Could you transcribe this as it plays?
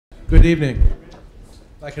Good evening.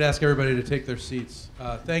 If I could ask everybody to take their seats.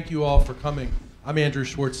 Thank you all for coming. I'm Andrew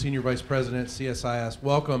Schwartz, Senior Vice President, CSIS.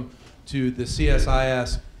 Welcome to the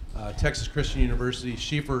CSIS Texas Christian University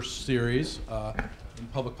Schieffer Series in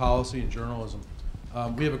Public Policy and Journalism.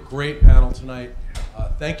 We have a great panel tonight.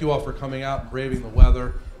 Thank you all for coming out and braving the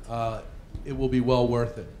weather. It will be well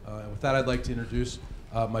worth it. And with that, I'd like to introduce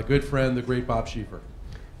my good friend, the great Bob Schieffer.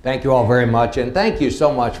 Thank you all very much, and thank you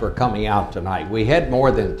so much for coming out tonight. We had more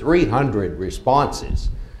than 300 responses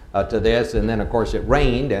to this, and then of course it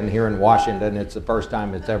rained, and here in Washington it's the first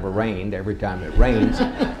time it's ever rained, every time it rains.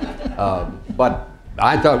 But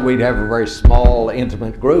I thought we'd have a very small,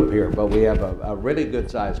 intimate group here, but we have a really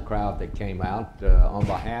good-sized crowd that came out on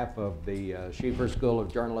behalf of the Schieffer School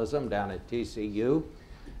of Journalism down at TCU.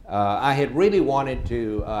 I had really wanted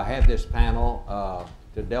to have this panel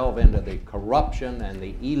to delve into the corruption and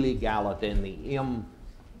the illegality and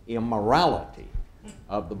the immorality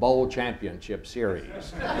of the Bowl Championship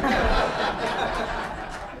Series.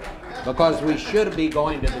 Because we should be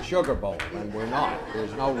going to the Sugar Bowl, and we're not.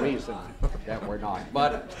 There's no reason that we're not.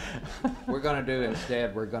 But we're going to do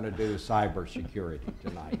instead, we're going to do cybersecurity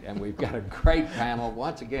tonight. And we've got a great panel.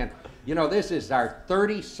 Once again, you know, this is our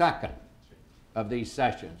 32nd of these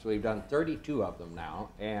sessions. We've done 32 of them now,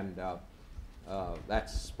 and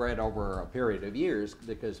that's spread over a period of years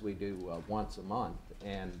because we do once a month.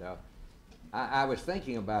 And I was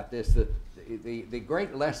thinking about this, that the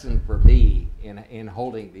great lesson for me in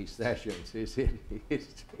holding these sessions is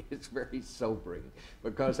it's very sobering,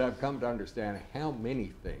 because I've come to understand how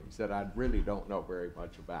many things that I really don't know very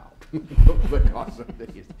much about because of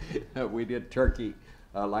these. We did Turkey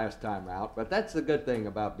last time out, but that's the good thing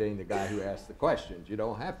about being the guy who asks the questions. You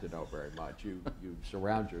don't have to know very much. You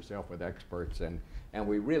surround yourself with experts, and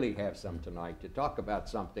we really have some tonight to talk about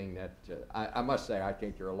something that I must say, I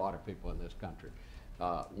think there are a lot of people in this country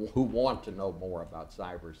who want to know more about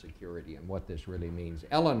cybersecurity and what this really means.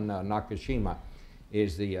 Ellen Nakashima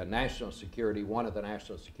is the one of the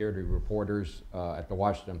national security reporters at the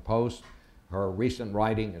Washington Post. Her recent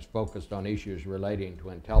writing is focused on issues relating to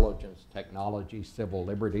intelligence, technology, civil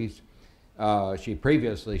liberties. She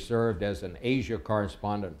previously served as an Asia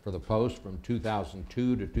correspondent for the Post from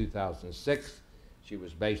 2002 to 2006. She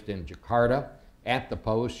was based in Jakarta. At the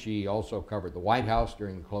Post, she also covered the White House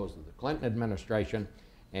during the close of the Clinton administration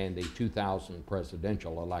and the 2000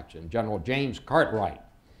 presidential election. General James Cartwright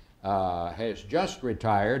has just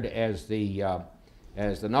retired as the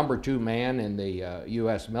 #2 man in the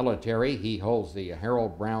U.S. military. He holds the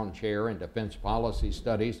Harold Brown Chair in Defense Policy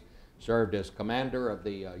Studies, served as commander of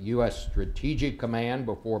the U.S. Strategic Command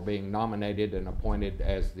before being nominated and appointed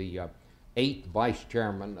as the 8th Vice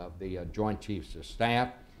Chairman of the Joint Chiefs of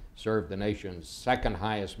Staff, served the nation's second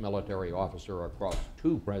highest military officer across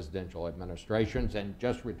 2 presidential administrations, and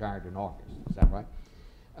just retired in August. Is that right?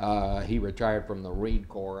 He retired from the Marine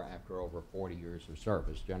Corps after over 40 years of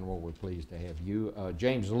service. General, we're pleased to have you.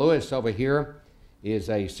 James Lewis over here is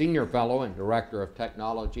a senior fellow and director of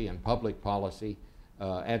technology and public policy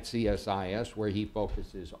at CSIS, where he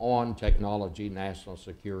focuses on technology, national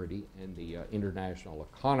security, and the international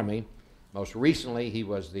economy. Most recently, he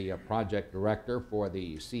was the project director for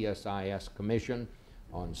the CSIS Commission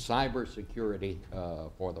on Cybersecurity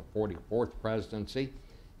for the 44th presidency.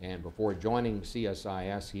 And before joining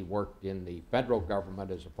CSIS, he worked in the federal government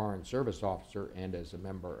as a foreign service officer and as a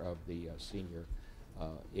member of the senior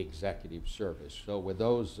executive service. So with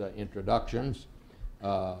those introductions,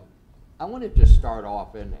 I wanted to start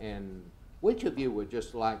off, and which of you would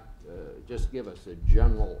just like just give us a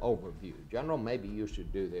general overview? General, maybe you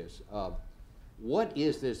should do this. What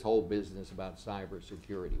is this whole business about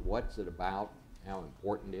cybersecurity? What's it about? How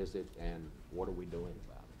important is it? And what are we doing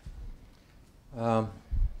about it?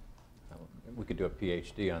 We could do a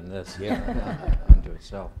PhD on this. Yeah. Unto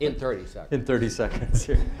itself. In 30 seconds. In 30 seconds.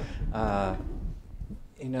 You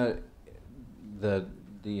know,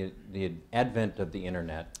 the advent of the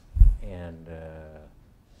internet and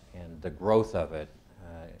the growth of it,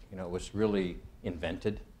 you know, it was really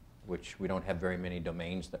invented, which we don't have very many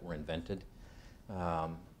domains that were invented.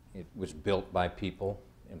 It was built by people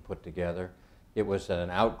and put together. It was an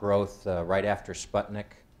outgrowth right after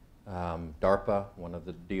Sputnik. DARPA, one of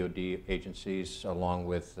the DoD agencies, along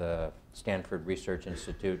with Stanford Research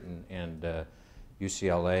Institute and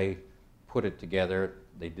UCLA, put it together.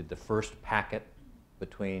 They did the first packet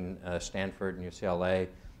between Stanford and UCLA.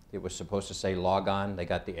 It was supposed to say log on. They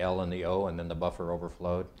got the L and the O, and then the buffer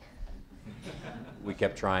overflowed. We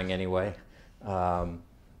kept trying anyway.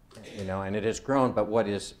 You know, and it has grown, but what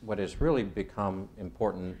has really become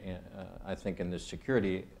important, I think, in the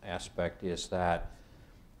security aspect is that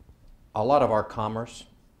a lot of our commerce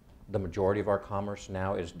The majority of our commerce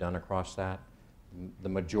now is done across that. The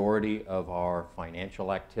majority of our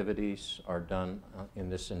financial activities are done in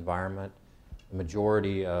this environment. The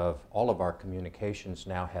majority of all of our communications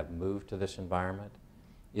now have moved to this environment.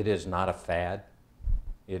 It is not a fad.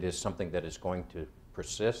 It is something that is going to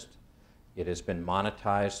persist. It has been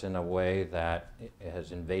monetized in a way that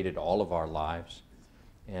has invaded all of our lives.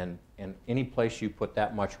 And any place you put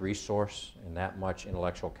that much resource and that much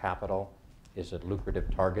intellectual capital is a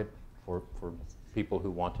lucrative target for people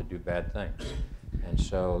who want to do bad things. And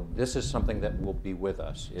so this is something that will be with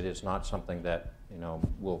us. It is not something that, you know,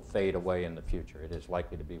 will fade away in the future. It is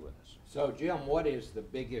likely to be with us. So, Jim, what is the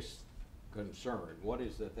biggest concern? What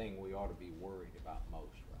is the thing we ought to be worried about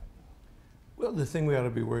most right now? Well, the thing we ought to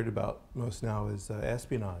be worried about most now is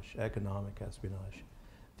espionage, economic espionage.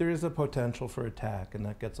 There is a potential for attack, and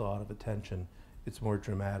that gets a lot of attention. It's more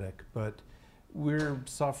dramatic, but we're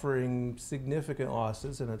suffering significant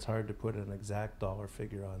losses, and it's hard to put an exact dollar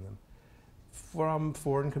figure on them, from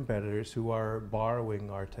foreign competitors who are borrowing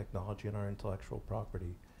our technology and our intellectual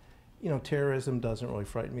property. You know, terrorism doesn't really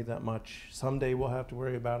frighten me that much. Someday we'll have to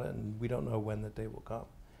worry about it, and we don't know when that day will come.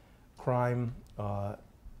 Crime, a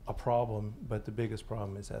problem, but the biggest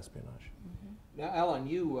problem is espionage. Mm-hmm. Now, Ellen,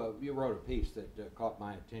 you wrote a piece that caught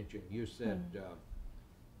my attention. You said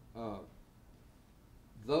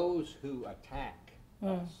those who attack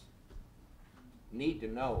us need to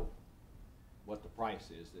know what the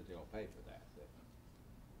price is that they'll pay for that.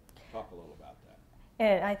 Talk a little about that.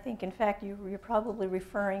 And I think, in fact, you're probably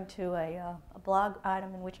referring to a blog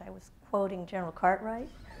item in which I was quoting General Cartwright.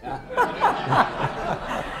 And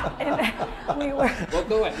we were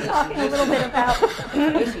talking a little bit about...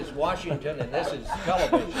 This is Washington and this is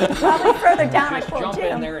television. Probably further down I quote jump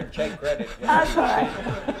Jim. in there and take credit. That's all right.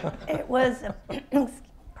 It was,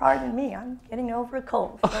 pardon me, I'm getting over a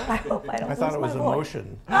cold, so I hope I don't lose my voice. I thought it was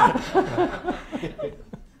emotion.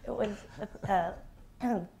 It was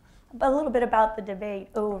a little bit about the debate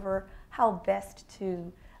over how best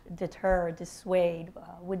to deter or dissuade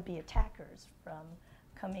would-be attackers from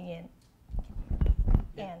coming in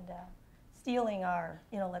and stealing our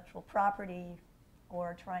intellectual property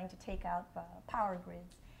or trying to take out power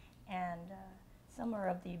grids. And some are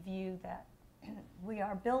of the view that we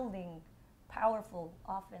are building powerful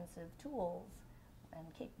offensive tools and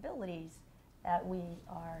capabilities that we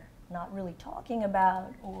are not really talking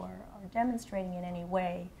about or are demonstrating in any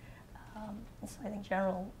way. So I think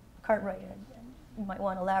General Cartwright, you might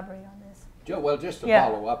want to elaborate on this. Joe, well, just to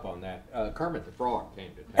follow up on that, Kermit the Frog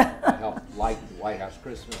came to town to help light the White House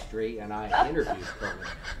Christmas tree, and I interviewed Kermit.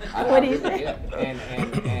 What do you think?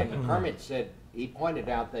 And Kermit said, he pointed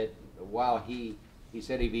out that while he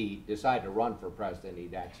said if he decided to run for president,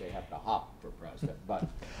 he'd actually have to hop for president.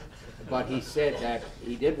 But he said that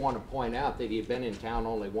he did want to point out that he'd been in town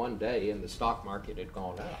only one day and the stock market had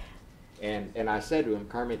gone up. And I said to him,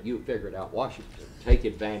 Kermit, you figured out Washington. Take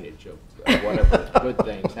advantage of whatever good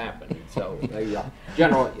things happen. So there you are.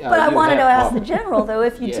 General, but I wanted to ask the General, though,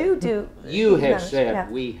 if you do... You have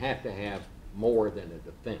said we have to have more than a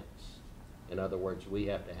defense. In other words, we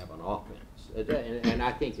have to have an offense. And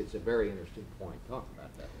I think it's a very interesting point. Talk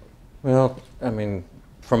about that a little. Well, I mean,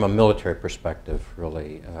 from a military perspective,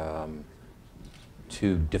 really,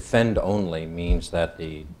 to defend only means that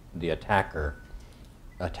the attacker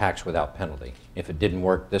attacks without penalty. If it didn't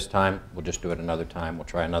work this time, we'll just do it another time, we'll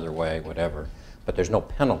try another way, whatever. But there's no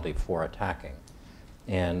penalty for attacking.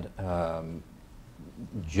 And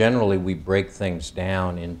generally we break things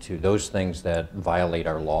down into those things that violate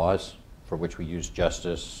our laws, for which we use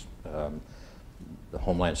justice, the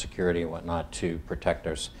Homeland Security and whatnot to protect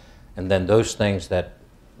us. And then those things that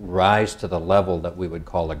rise to the level that we would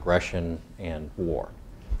call aggression and war.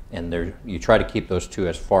 And you try to keep those two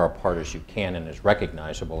as far apart as you can and as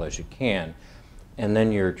recognizable as you can. And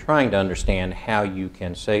then you're trying to understand how you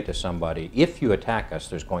can say to somebody, if you attack us,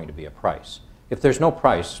 there's going to be a price. If there's no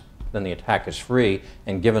price, then the attack is free,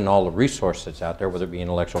 and given all the resources that's out there, whether it be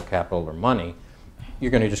intellectual capital or money,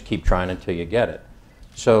 you're going to just keep trying until you get it.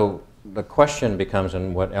 So the question becomes,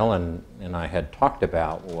 and what Ellen and I had talked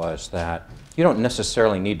about was that you don't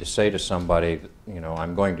necessarily need to say to somebody, you know,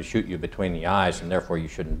 I'm going to shoot you between the eyes and therefore you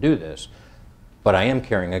shouldn't do this, but I am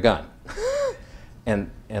carrying a gun.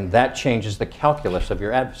 and that changes the calculus of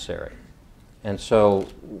your adversary. And so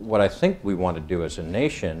what I think we want to do as a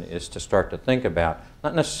nation is to start to think about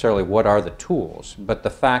not necessarily what are the tools, but the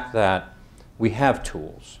fact that we have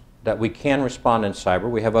tools, that we can respond in cyber.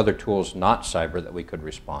 We have other tools not cyber that we could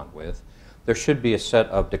respond with. There should be a set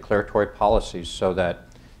of declaratory policies so that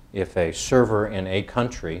if a server in a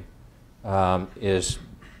country is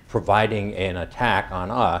providing an attack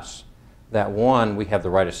on us, that one, we have the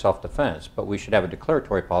right of self-defense, but we should have a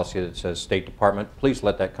declaratory policy that says, State Department, please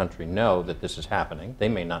let that country know that this is happening. They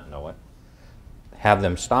may not know it. Have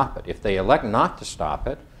them stop it. If they elect not to stop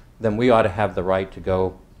it, then we ought to have the right to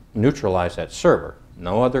go neutralize that server.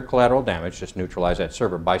 No other collateral damage, just neutralize that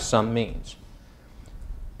server by some means.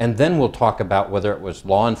 And then we'll talk about whether it was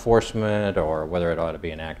law enforcement or whether it ought to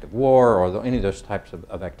be an act of war or any of those types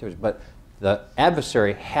of activities. But the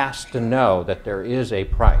adversary has to know that there is a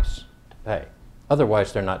price to pay.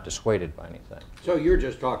 Otherwise, they're not dissuaded by anything. So you're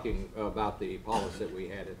just talking about the policy that we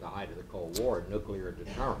had at the height of the Cold War, nuclear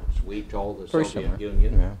deterrence. We told the Very Soviet similar.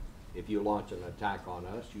 Union, Yeah. if you launch an attack on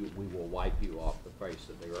us, we will wipe you off the face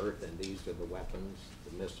of the earth, and these are the weapons,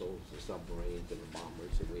 the missiles, the submarines, and the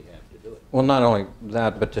bombers that we have to do it. Well, not only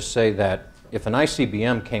that, but to say that if an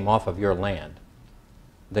ICBM came off of your land,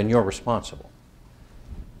 then you're responsible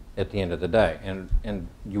at the end of the day. And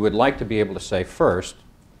you would like to be able to say first,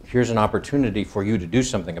 here's an opportunity for you to do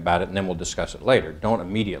something about it, and then we'll discuss it later. Don't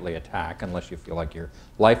immediately attack unless you feel like your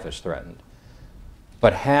life is threatened.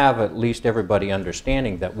 But have at least everybody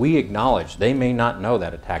understanding that we acknowledge they may not know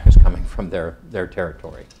that attack is coming from their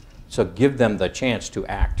territory. So give them the chance to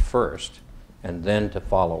act first, and then to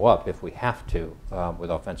follow up if we have to with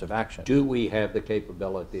offensive action. Do we have the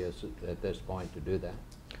capability at this point to do that?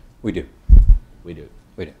 We do. We do.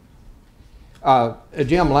 We do.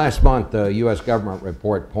 Jim, last month the U.S. government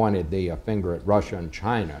report pointed the finger at Russia and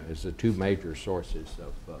China as the two major sources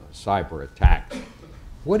of cyber attacks.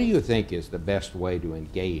 What do you think is the best way to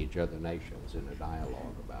engage other nations in a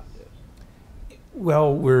dialogue about this?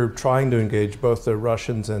 Well, we're trying to engage both the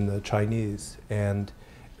Russians and the Chinese, and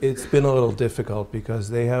it's been a little difficult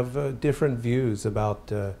because they have different views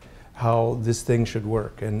about how this thing should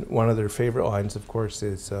work. And one of their favorite lines, of course,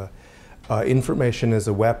 is information is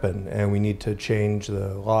a weapon, and we need to change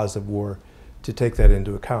the laws of war to take that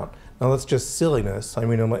into account. Now, that's just silliness. I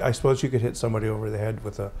mean, I suppose you could hit somebody over the head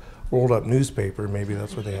with a rolled up newspaper, maybe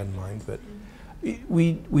that's what they had in mind, but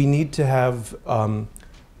we need to have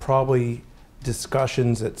probably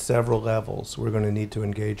discussions at several levels. We're going to need to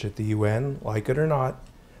engage at the UN, like it or not.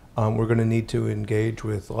 We're going to need to engage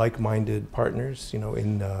with like-minded partners, you know,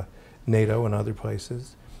 in NATO and other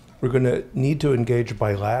places. We're going to need to engage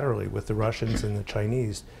bilaterally with the Russians and the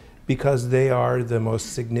Chinese because they are the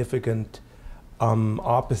most significant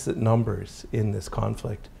opposite numbers in this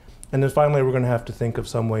conflict. And then finally, we're going to have to think of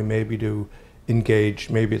some way maybe to engage,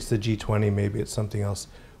 maybe it's the G20, maybe it's something else,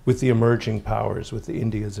 with the emerging powers, with the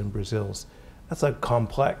Indias and Brazils. That's a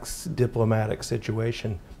complex diplomatic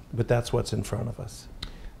situation, but that's what's in front of us.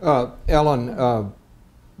 Ellen,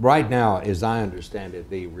 right now, as I understand it,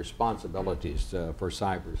 the responsibilities for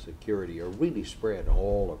cybersecurity are really spread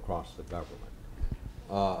all across the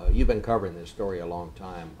government. You've been covering this story a long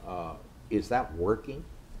time. Is that working,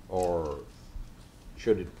 or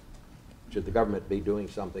should the government be doing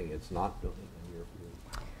something it's not doing, in your view?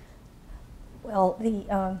 Well,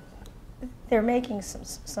 they're making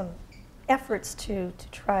some efforts to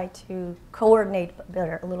try to coordinate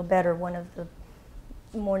a little better. One of the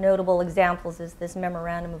more notable examples is this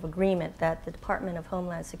memorandum of agreement that the Department of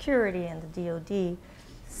Homeland Security and the DoD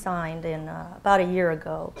signed in about a year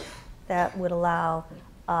ago that would allow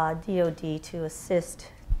DoD to assist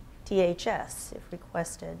DHS, if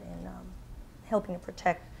requested, in helping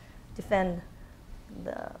to defend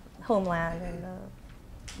the homeland and the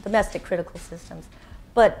domestic critical systems.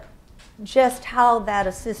 But just how that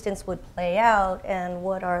assistance would play out and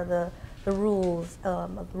what are the rules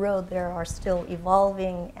of the road there are still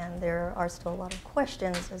evolving, and there are still a lot of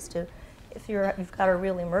questions as to if you've got a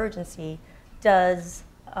real emergency, is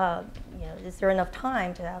there enough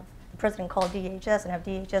time to have the president call DHS and have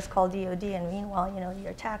DHS call DoD, and meanwhile,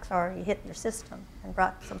 your attacks already hit your system and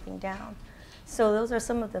brought something down. So those are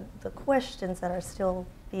some of the questions that are still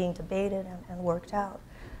being debated and worked out.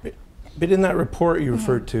 But in that report you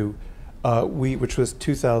referred to, which was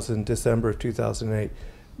December of 2008,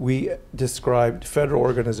 we described Federal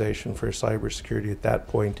Organization for Cybersecurity at that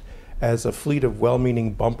point as a fleet of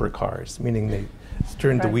well-meaning bumper cars, meaning they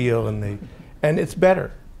turned the wheel and it's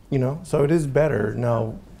better, so it is better.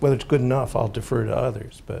 Now, whether it's good enough, I'll defer to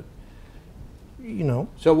others, but,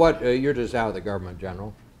 So what, you're just out of the government,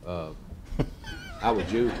 General. How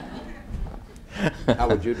would you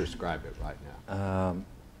describe it right now?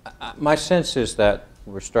 My sense is that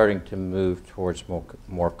we're starting to move towards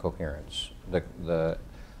more coherence.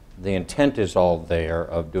 The intent is all there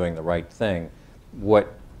of doing the right thing.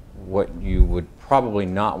 What you would probably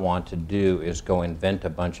not want to do is go invent a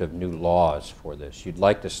bunch of new laws for this. You'd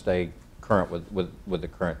like to stay current with the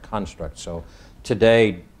current construct. So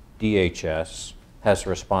today, DHS has the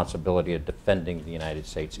responsibility of defending the United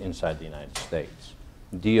States inside the United States.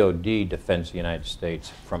 DoD defends the United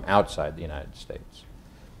States from outside the United States.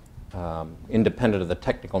 Independent of the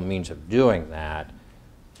technical means of doing that,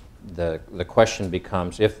 the question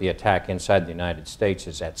becomes, if the attack inside the United States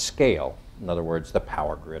is at scale, in other words, the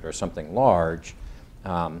power grid or something large,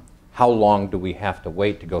 how long do we have to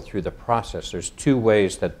wait to go through the process? There's two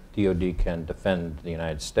ways that DoD can defend the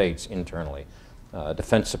United States internally.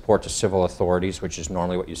 Defense support to civil authorities, which is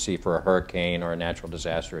normally what you see for a hurricane or a natural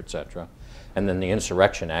disaster, et cetera. And then the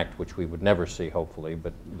Insurrection Act, which we would never see, hopefully,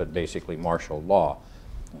 but basically martial law.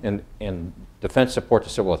 And defense support to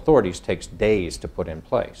civil authorities takes days to put in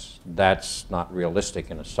place. That's not realistic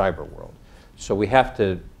in a cyber world. So we have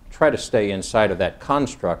to try to stay inside of that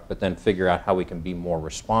construct, but then figure out how we can be more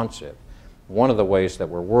responsive. One of the ways that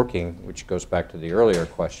we're working, which goes back to the earlier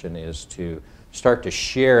question, is to start to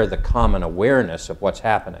share the common awareness of what's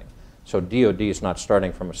happening. So DoD is not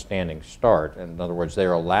starting from a standing start. In other words,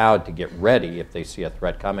 they're allowed to get ready if they see a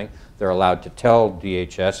threat coming. They're allowed to tell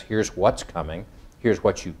DHS, here's what's coming, here's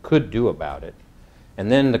what you could do about it.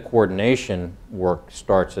 And then the coordination work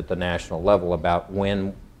starts at the national level about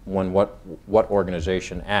what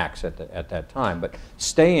organization acts at that time. But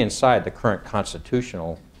stay inside the current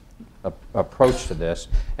constitutional approach to this,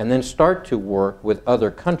 and then start to work with other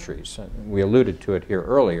countries. We alluded to it here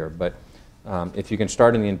earlier, but if you can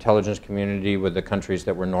start in the intelligence community with the countries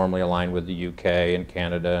that were normally aligned with the UK and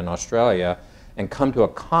Canada and Australia, and come to a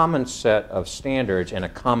common set of standards and a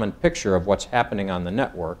common picture of what's happening on the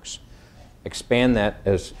networks, expand that,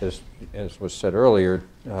 as was said earlier,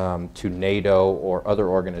 to NATO or other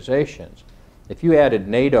organizations. If you added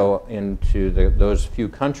NATO into those few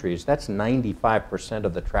countries, that's 95%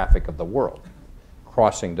 of the traffic of the world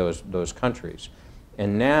crossing those countries.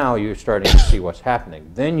 And now you're starting to see what's happening.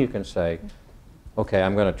 Then you can say, okay,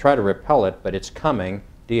 I'm going to try to repel it, but it's coming.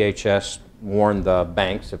 DHS warned the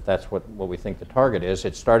banks, if that's what we think the target is.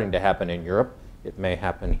 It's starting to happen in Europe. It may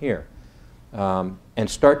happen here. And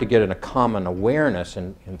start to get in a common awareness,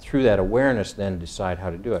 and through that awareness then decide how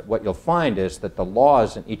to do it. What you'll find is that the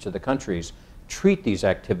laws in each of the countries treat these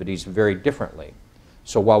activities very differently.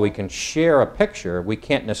 So while we can share a picture, we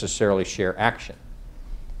can't necessarily share action.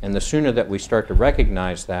 And the sooner that we start to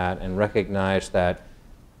recognize that, and recognize that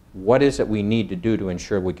what is it we need to do to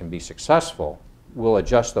ensure we can be successful, we'll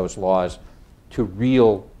adjust those laws to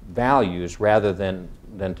real values rather than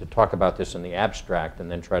to talk about this in the abstract and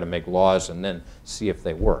then try to make laws and then see if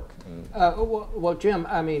they work. Well, Jim,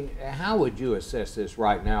 I mean, how would you assess this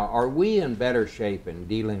right now? Are we in better shape in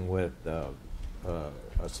dealing with a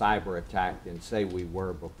cyber attack than, say, we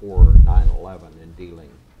were before 9/11 in dealing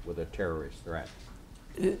with a terrorist threat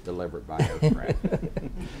delivered by aircraft?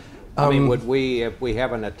 I mean, would we, if we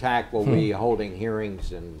have an attack, will we be holding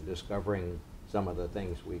hearings and discovering some of the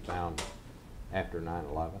things we found after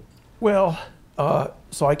 9/11? Well,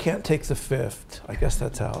 so I can't take the fifth. I guess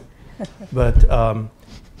that's out. But,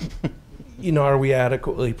 you know, are we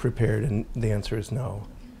adequately prepared? And the answer is no.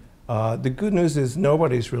 The good news is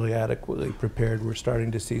nobody's really adequately prepared. We're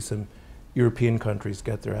starting to see some European countries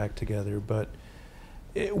get their act together. But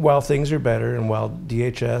while things are better, and while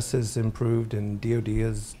DHS has improved and DoD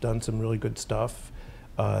has done some really good stuff,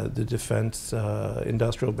 the Defense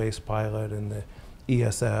Industrial Base Pilot and the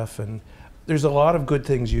ESF, and there's a lot of good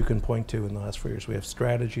things you can point to in the last 4 years. We have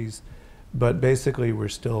strategies, but basically we're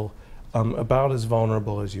still about as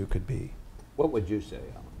vulnerable as you could be. What would you say,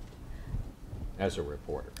 Ellen, as a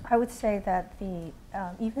reporter? I would say that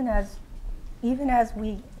even as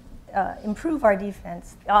we improve our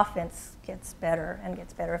defense, the offense gets better and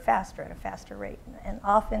gets better faster at a faster rate. And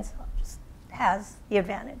offense just has the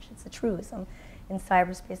advantage. It's a truism in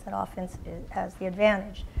cyberspace that offense has the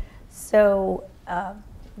advantage. So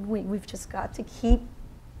we've just got to keep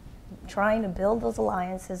trying to build those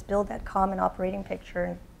alliances, build that common operating picture,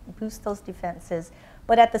 and boost those defenses.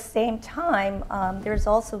 But at the same time, there's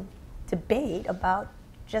also debate about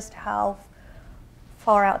just how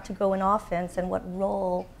far out to go in offense and what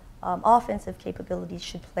role offensive capabilities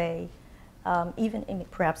should play, even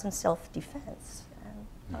perhaps in self-defense.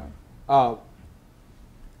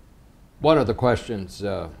 One of the questions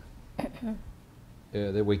that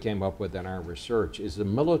we came up with in our research is the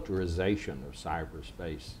militarization of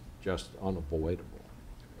cyberspace just unavoidable.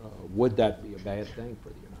 Would that be a bad thing for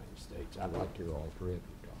the United States? I'd like to hear all three of you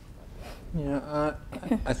talk about that.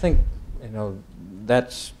 Yeah, I think, you know,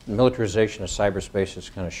 that's militarization of cyberspace is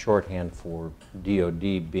kind of shorthand for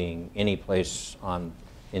DoD being any place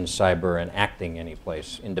in cyber and acting any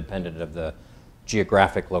place, independent of the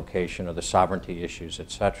geographic location or the sovereignty issues,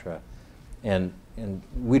 et cetera. And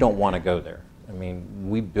we don't want to go there. I mean,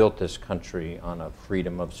 we built this country on a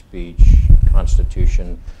freedom of speech,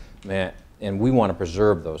 Constitution, and we want to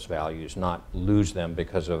preserve those values, not lose them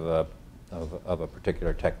because of a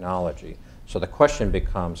particular technology. So the question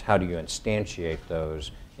becomes, how do you instantiate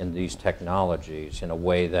those in these technologies in a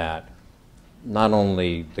way that not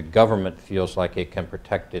only the government feels like it can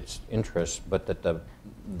protect its interests, but that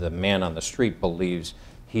the man on the street believes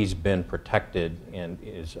he's been protected and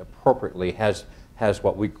is appropriately, has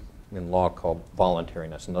what we in law call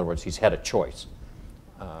voluntariness. In other words, he's had a choice.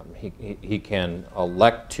 He can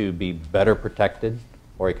elect to be better protected,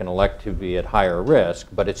 or he can elect to be at higher risk,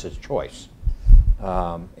 but it's his choice.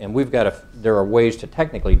 And we've got to, there are ways to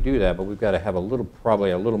technically do that, but we've got to have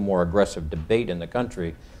probably a little more aggressive debate in the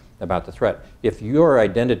country about the threat. If your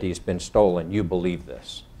identity's been stolen, you believe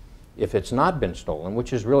this. If it's not been stolen,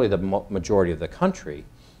 which is really the majority of the country,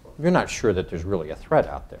 you're not sure that there's really a threat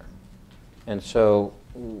out there. And so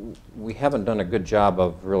we haven't done a good job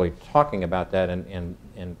of really talking about that and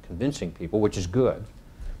convincing people, which is good.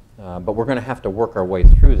 But we're going to have to work our way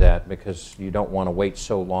through that, because you don't want to wait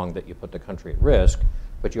so long that you put the country at risk,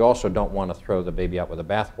 but you also don't want to throw the baby out with the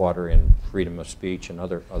bathwater in freedom of speech and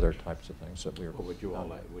other types of things that we're. What would you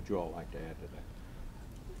all like to add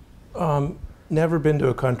to that? Never been to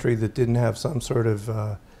a country that didn't have some sort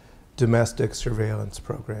of domestic surveillance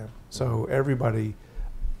program. So everybody,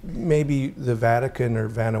 maybe the Vatican or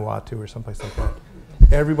Vanuatu or someplace like that,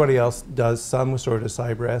 everybody else does some sort of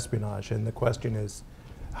cyber espionage, and the question is,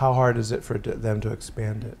 how hard is it for them to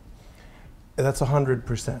expand it? And that's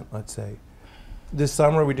 100%, let's say. This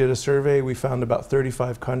summer we did a survey. We found about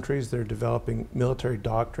 35 countries that are developing military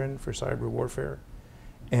doctrine for cyber warfare.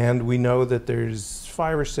 And we know that there's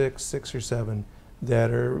 5 or 6 or 7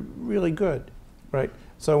 that are really good, right?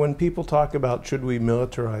 So when people talk about should we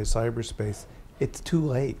militarize cyberspace, it's too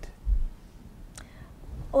late.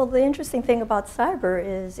 Well, the interesting thing about cyber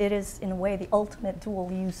is it is, in a way, the ultimate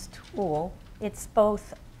dual-use tool. It's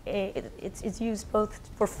both it's used both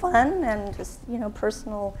for fun and just, you know,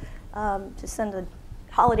 personal, to send a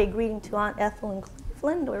holiday greeting to Aunt Ethel in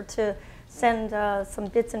Cleveland, or to send some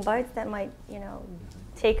bits and bytes that might, you know,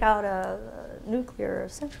 take out a nuclear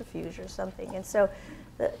centrifuge or something. And so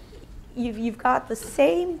you've got the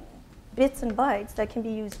same bits and bytes that can be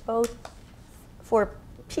used both for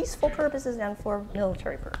peaceful purposes and for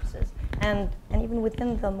military purposes. And even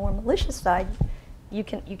within the more malicious side, you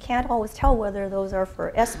can't always tell whether those are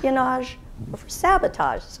for espionage or for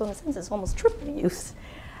sabotage. So in a sense, it's almost triple use.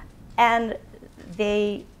 And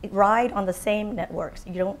they ride on the same networks.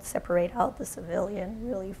 You don't separate out the civilian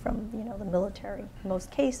really from, you know, the military in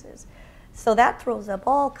most cases. So that throws up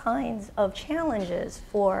all kinds of challenges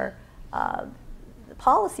for the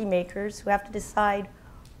policymakers who have to decide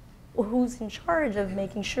who's in charge of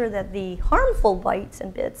making sure that the harmful bytes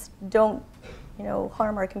and bits don't, you know,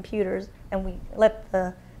 harm our computers, and we let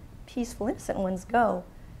the peaceful, innocent ones go.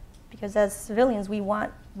 Because as civilians, we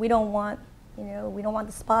don't want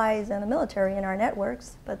the spies and the military in our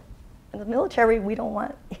networks, but in the military, we don't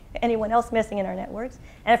want anyone else messing in our networks.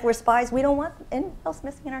 And if we're spies, we don't want anyone else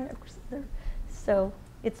messing in our networks either. So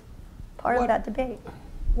it's part of that debate.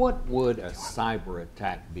 What would a cyber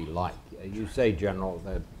attack be like? You say, General,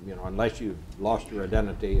 that, you know, unless you've lost your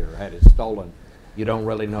identity or had it stolen, you don't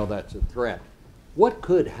really know that's a threat. What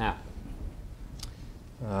could happen?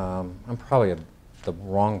 I'm probably the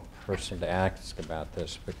wrong person to ask about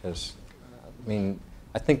this, because, I mean,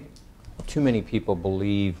 I think too many people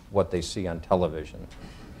believe what they see on television.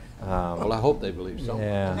 Well, I hope they believe something.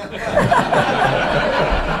 Yeah.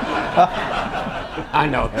 I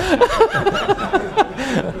know that.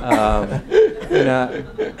 You know,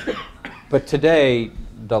 but today,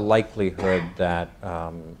 the likelihood that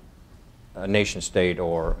a nation state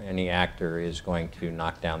or any actor is going to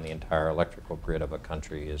knock down the entire electrical grid of a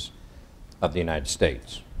country of the United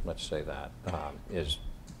States, let's say that, is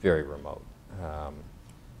very remote.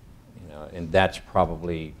 You know, and that's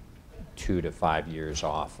probably 2 to 5 years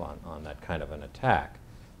off on that kind of an attack.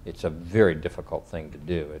 It's a very difficult thing to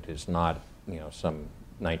do. It is not, you know, some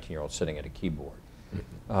 19-year-old sitting at a keyboard.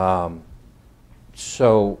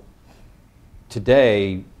 So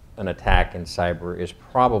today, an attack in cyber is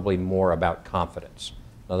probably more about confidence.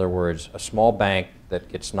 In other words, a small bank that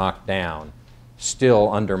gets knocked down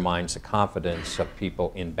still undermines the confidence of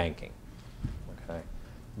people in banking. Okay?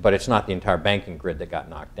 But it's not the entire banking grid that got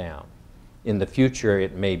knocked down. In the future,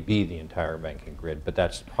 it may be the entire banking grid, but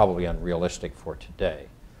that's probably unrealistic for today.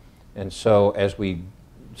 And so as we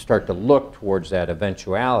start to look towards that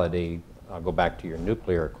eventuality, I'll go back to your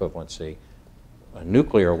nuclear equivalency, a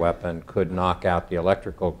nuclear weapon could knock out the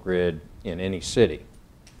electrical grid in any city.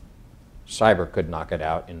 Cyber could knock it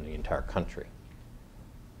out in the entire country.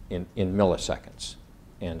 in milliseconds.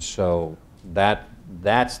 And so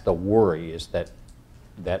that's the worry, is that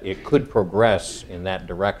it could progress in that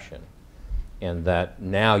direction, and that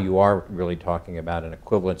now you are really talking about an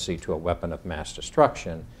equivalency to a weapon of mass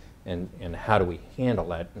destruction, and how do we handle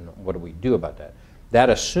that, and what do we do about that? That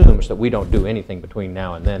assumes that we don't do anything between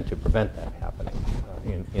now and then to prevent that happening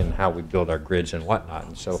in how we build our grids and whatnot.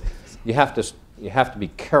 And so you have to be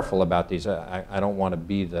careful about these. I don't want to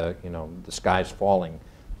be the the sky's falling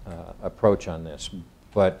approach on this,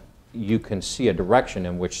 but you can see a direction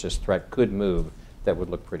in which this threat could move that would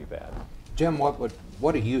look pretty bad. Jim,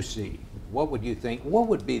 what do you see? What would you think? What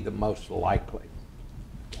would be the most likely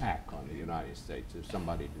attack on the United States if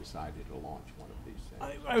somebody decided to launch one of these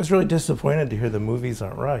things? I was really disappointed to hear the movies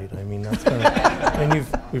aren't right. I mean, that's kind of, and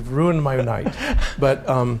you've ruined my night. But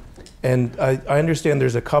and I understand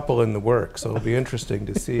there's a couple in the works, so it'll be interesting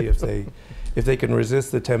to see if they can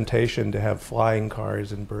resist the temptation to have flying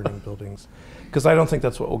cars and burning buildings, because I don't think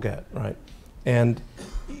that's what we'll get, right? And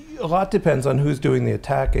a lot depends on who's doing the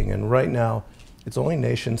attacking, and right now it's only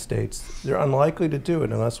nation states. They're unlikely to do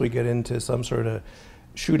it unless we get into some sort of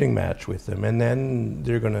shooting match with them, and then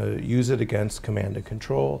they're going to use it against command and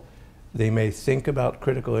control. They may think about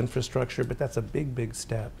critical infrastructure, but that's a big, big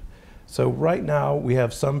step. So right now we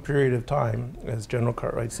have some period of time, as General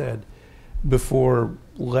Cartwright said, before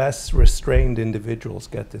less restrained individuals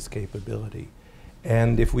get this capability.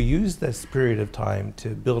 And if we use this period of time to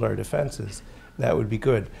build our defenses, that would be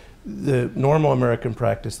good. The normal American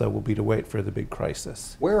practice, though, will be to wait for the big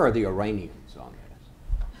crisis. Where are the Iranians on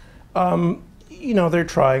this? You know, they're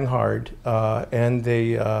trying hard, and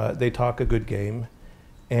they talk a good game,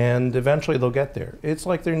 and eventually they'll get there. It's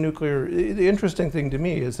like their nuclear. The interesting thing to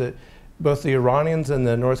me is that both the Iranians and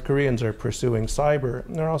the North Koreans are pursuing cyber,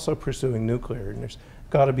 and they're also pursuing nuclear, and there's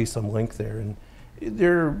got to be some link there. And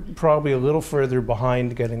they're probably a little further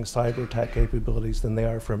behind getting cyber attack capabilities than they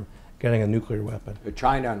are from getting a nuclear weapon.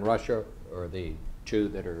 China and Russia are the two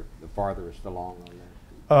that are the farthest along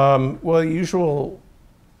on that? Well, the usual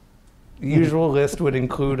list would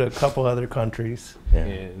include a couple other countries. Yeah.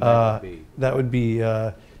 And that would be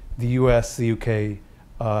the U.S., the U.K.,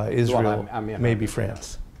 Israel, well, I mean, maybe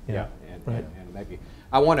France. Yeah, right. and maybe.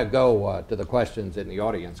 I want to go to the questions in the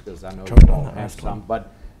audience because I know Charge you on all that have last some. one.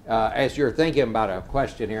 But as you're thinking about a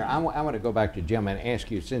question here, I want to go back to Jim and ask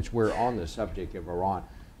you, since we're on the subject of Iran,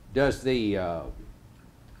 does the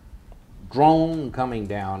drone coming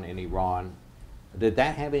down in Iran, did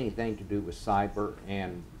that have anything to do with cyber?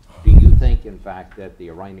 And do you think, in fact, that the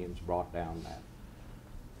Iranians brought down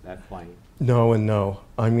that plane? No and no.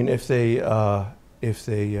 I mean, if they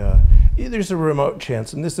there's a remote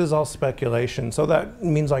chance, and this is all speculation, so that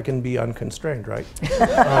means I can be unconstrained, right?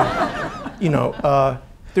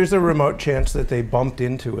 There's a remote chance that they bumped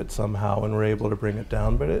into it somehow and were able to bring it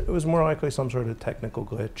down, but it was more likely some sort of technical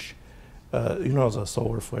glitch. Who knows, a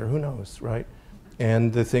solar flare, who knows, right?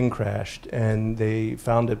 And the thing crashed, and they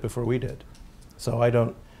found it before we did. So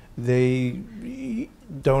they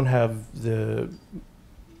don't have the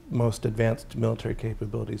most advanced military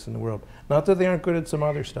capabilities in the world. Not that they aren't good at some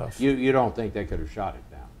other stuff. You don't think they could have shot it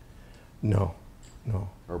down? No.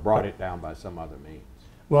 Or brought it down by some other means?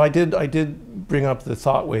 Well, I did bring up the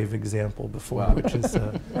thought wave example before, Well, which is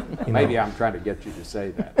maybe I'm trying to get you to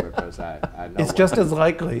say that because I know it's just as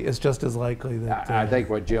likely. It's just as likely that I think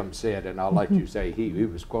what Jim said, and I'll let you say he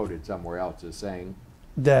was quoted somewhere else as saying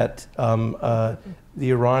that the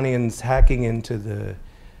Iranians hacking into the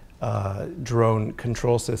drone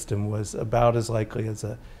control system was about as likely as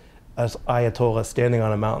Ayatollah standing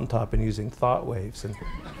on a mountaintop and using thought waves. And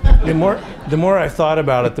the more I thought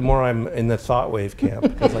about it, the more I'm in the thought wave camp. All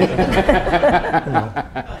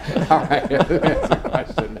right, that's a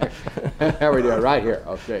question there. There we go, right here.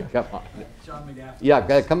 Okay, come on. John McGaffin.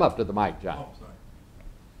 Yeah, come up to the mic, John. Oh, sorry.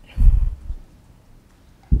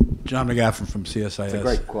 John McGaffin from CSIS. It's a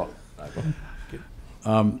great quote.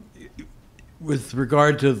 With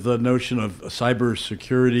regard to the notion of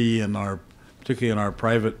cybersecurity particularly in our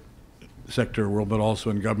private sector world, but also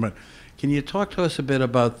in government, can you talk to us a bit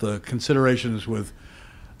about the considerations with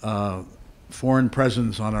foreign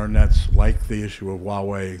presence on our nets, like the issue of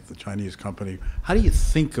Huawei, the Chinese company? How do you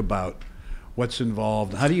think about what's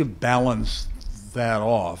involved? How do you balance that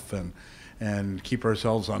off and keep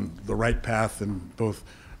ourselves on the right path in both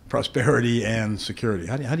prosperity and security?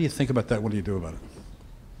 How do you think about that? What do you do about it?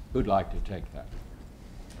 Who'd like to take that?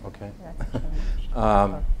 Okay.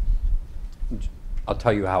 I'll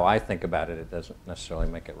tell you how I think about it. It doesn't necessarily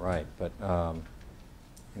make it right, but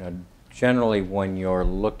generally, when you're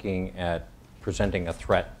looking at presenting a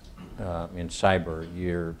threat in cyber,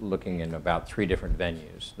 you're looking in about 3 different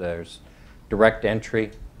venues. There's direct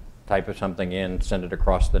entry, type of something in, send it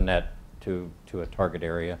across the net to a target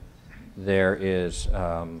area. There is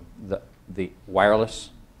the wireless,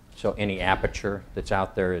 so any aperture that's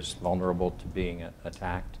out there is vulnerable to being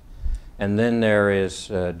attacked. And then there is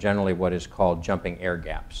generally what is called jumping air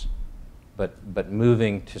gaps, but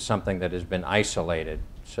moving to something that has been isolated.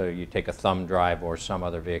 So you take a thumb drive or some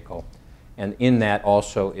other vehicle, and in that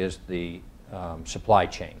also is the supply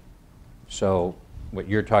chain. So what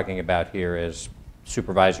you're talking about here is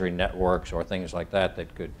supervisory networks or things like that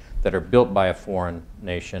that are built by a foreign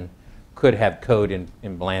nation, could have code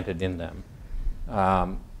implanted in them.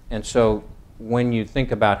 And so when you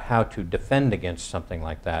think about how to defend against something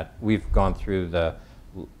like that, we've gone through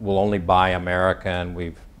we'll only buy American,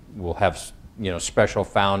 we'll have special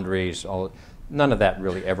foundries. None of that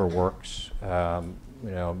really ever works,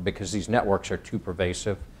 because these networks are too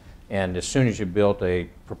pervasive. And as soon as you build a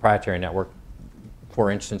proprietary network,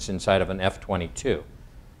 for instance, inside of an F-22,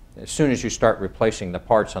 as soon as you start replacing the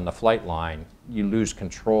parts on the flight line, you lose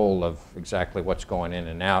control of exactly what's going in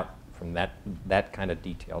and out from that kind of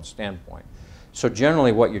detailed standpoint. So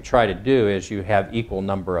generally what you try to do is you have equal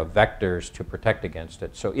number of vectors to protect against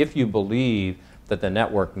it. So if you believe that the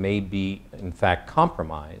network may be in fact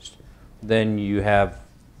compromised, then you have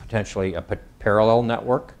potentially a parallel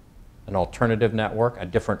network, an alternative network, a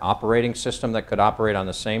different operating system that could operate on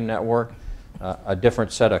the same network, a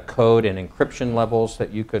different set of code and encryption levels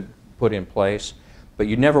that you could put in place. But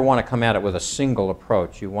you never want to come at it with a single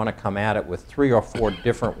approach. You want to come at it with 3 or 4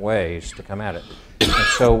 different ways to come at it. And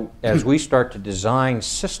so as we start to design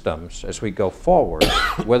systems as we go forward,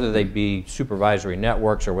 whether they be supervisory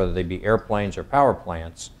networks or whether they be airplanes or power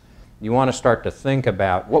plants, you want to start to think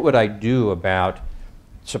about, what would I do about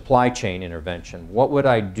supply chain intervention? What would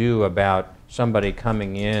I do about somebody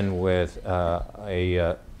coming in with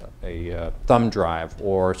a thumb drive,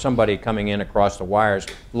 or somebody coming in across the wires,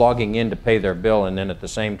 logging in to pay their bill, and then at the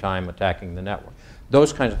same time attacking the network?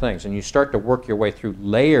 Those kinds of things. And you start to work your way through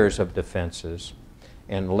layers of defenses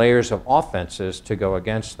and layers of offenses to go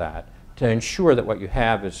against that, to ensure that what you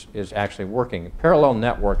have is actually working. Parallel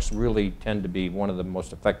networks really tend to be one of the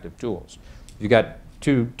most effective tools. If you've got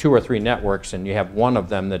two or three networks and you have one of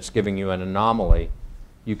them that's giving you an anomaly,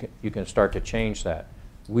 you can start to change that.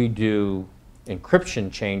 We do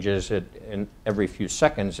encryption changes in every few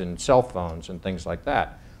seconds in cell phones and things like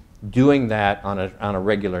that. Doing that on a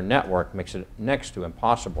regular network makes it next to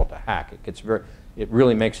impossible to hack. It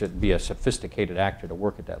really makes it be a sophisticated actor to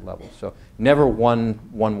work at that level. So never one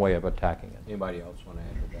way of attacking it. Anybody else want to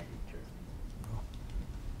add to that?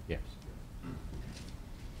 Yes.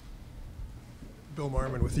 Bill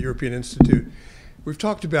Marmon with the European Institute. We've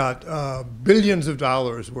talked about billions of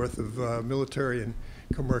dollars worth of military and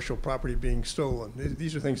commercial property being stolen.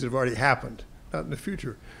 These are things that have already happened, not in the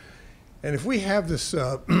future. And if we have this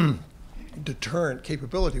deterrent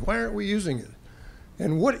capability, why aren't we using it?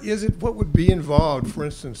 And what is it? What would be involved, for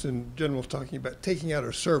instance, in General's talking about taking out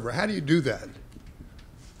a server? How do you do that?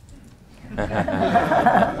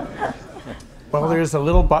 Well, there's a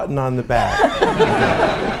little button on the back.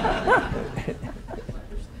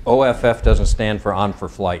 OFF doesn't stand for on for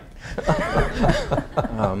flight.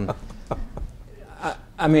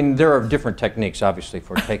 I mean, there are different techniques, obviously,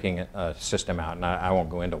 for taking a system out, and I won't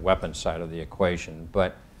go into weapons side of the equation.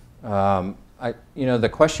 But the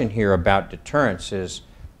question here about deterrence is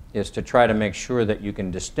to try to make sure that you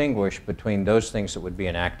can distinguish between those things that would be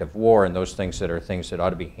an act of war and those things that are things that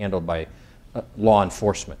ought to be handled by law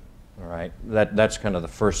enforcement. All right, that's kind of the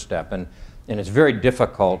first step, and it's very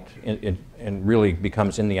difficult, and really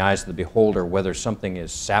becomes in the eyes of the beholder whether something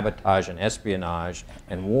is sabotage and espionage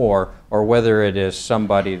and war, or whether it is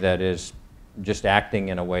somebody that is just acting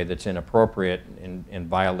in a way that's inappropriate and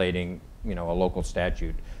violating, a local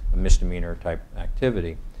statute, a misdemeanor type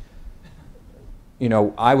activity.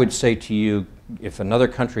 I would say to you, if another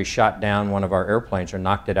country shot down one of our airplanes or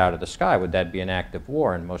knocked it out of the sky, would that be an act of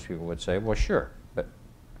war? And most people would say, well, sure. But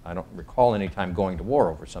I don't recall any time going to war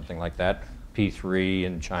over something like that. P-3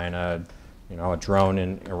 in China, a drone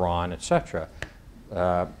in Iran, etc.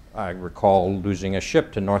 I recall losing a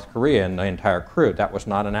ship to North Korea and the entire crew. That was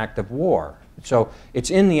not an act of war. So it's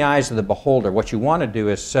in the eyes of the beholder. What you want to do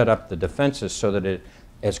is set up the defenses so that it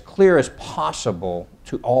as clear as possible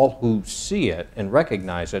to all who see it and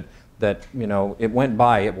recognize it, that it went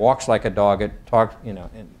by, it walks like a dog, it talks,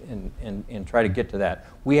 and try to get to that.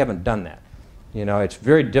 We haven't done that. It's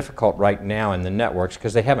very difficult right now in the networks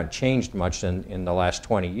because they haven't changed much in the last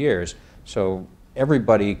 20 years. So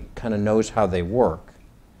everybody kind of knows how they work.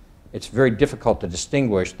 It's very difficult to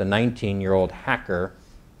distinguish the 19-year-old hacker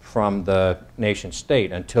from the nation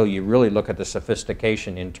state until you really look at the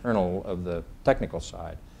sophistication internal of the technical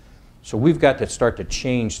side. So we've got to start to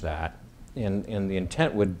change that, and the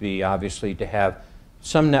intent would be obviously to have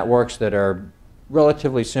some networks that are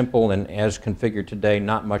relatively simple and as configured today,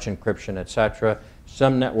 not much encryption, et cetera.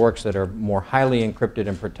 Some networks that are more highly encrypted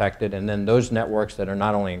and protected, and then those networks that are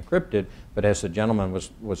not only encrypted, but as the gentleman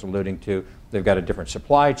was alluding to, they've got a different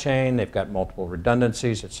supply chain, they've got multiple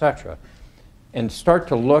redundancies, et cetera. And start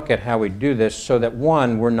to look at how we do this so that,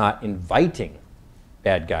 one, we're not inviting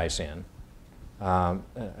bad guys in.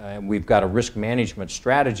 And we've got a risk management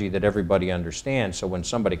strategy that everybody understands, so when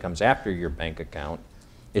somebody comes after your bank account,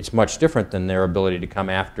 it's much different than their ability to come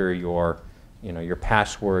after your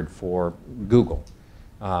password for Google.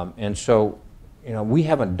 And so, we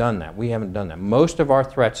haven't done that. We haven't done that. Most of our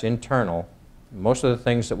threats internal, most of the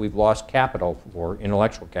things that we've lost capital for,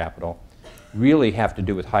 intellectual capital, really have to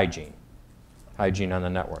do with hygiene on the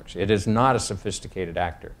networks. It is not a sophisticated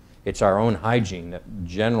actor. It's our own hygiene that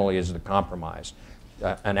generally is the compromise.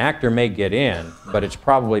 An actor may get in, but it's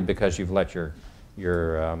probably because you've let your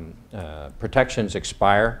protections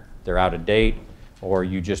expire, they're out of date, or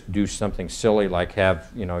you just do something silly like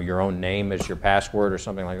have your own name as your password or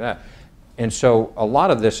something like that. And so a lot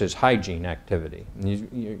of this is hygiene activity.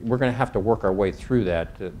 We're going to have to work our way through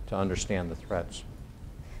that to understand the threats.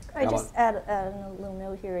 Could I just add a little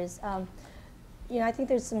note here is, I think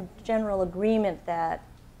there's some general agreement that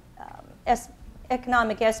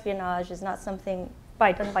economic espionage is not something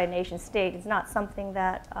done by a nation state. It's not something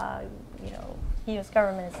that the U.S.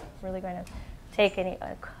 government is really going to take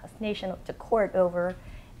a nation to court over.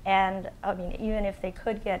 And I mean, even if they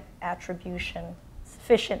could get attribution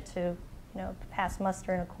sufficient to pass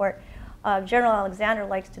muster in a court, General Alexander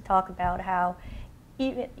likes to talk about how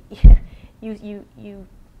even you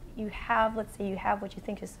have, let's say you have what you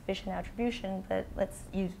think is sufficient attribution, but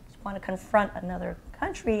you want to confront another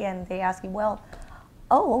country and they ask you, well,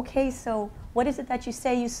 oh, okay, so what is it that you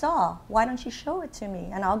say you saw? Why don't you show it to me?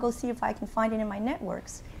 And I'll go see if I can find it in my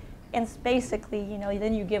networks. And it's basically,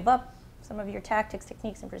 then you give up some of your tactics,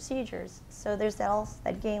 techniques, and procedures. So there's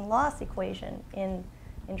that gain-loss equation in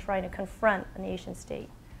trying to confront a nation state.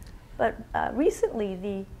 But recently,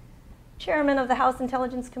 the chairman of the House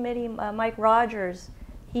Intelligence Committee, Mike Rogers,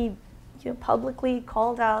 he publicly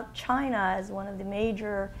called out China as one of the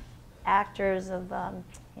major actors of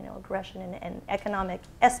aggression and economic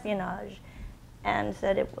espionage, and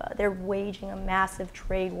said they're waging a massive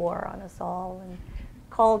trade war on us all, and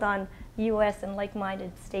called on U.S. and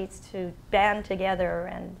like-minded states to band together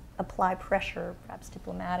and apply pressure, perhaps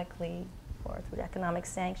diplomatically or through economic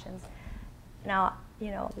sanctions. Now,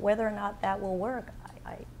 whether or not that will work,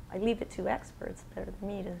 I leave it to experts better than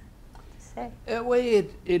me to say. Well,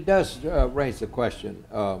 it does raise the question.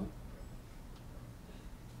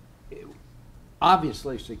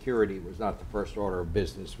 Obviously, security was not the first order of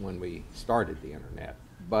business when we started the internet.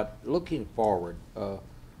 But looking forward,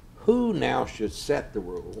 who now should set the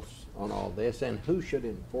rules on all this, and who should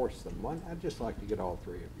enforce them? I'd just like to get all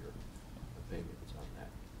three of your opinions on that.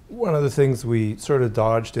 One of the things we sort of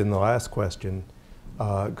dodged in the last question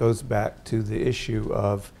goes back to the issue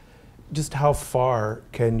of just how far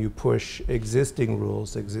can you push existing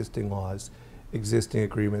rules, existing laws, existing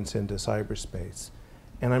agreements into cyberspace?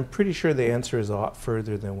 And I'm pretty sure the answer is a lot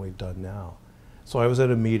further than we've done now. So I was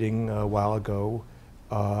at a meeting a while ago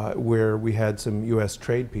where we had some US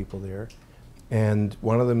trade people there, and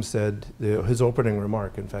one of them said, his opening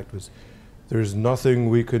remark, in fact, was, "There's nothing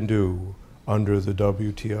we can do under the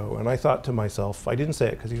WTO." And I thought to myself, I didn't say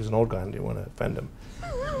it because he was an old guy and I didn't want to offend him.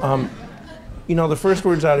 The first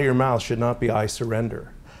words out of your mouth should not be, "I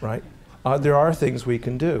surrender," right? There are things we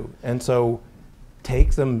can do. And so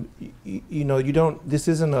take them, this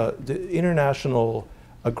isn't the international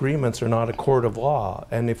agreements are not a court of law.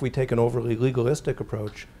 And if we take an overly legalistic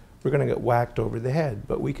approach, we're going to get whacked over the head.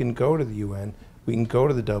 But we can go to the UN, we can go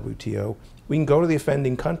to the WTO, we can go to the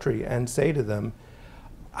offending country and say to them,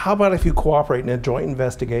 how about if you cooperate in a joint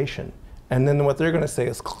investigation? And then what they're going to say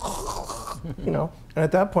is, and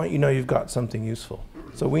at that point, you've got something useful.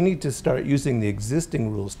 So we need to start using the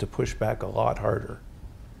existing rules to push back a lot harder.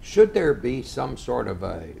 Should there be some sort of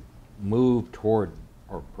a move toward,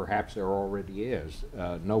 or perhaps there already is,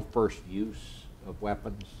 no first use of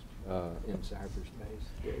weapons in cyberspace?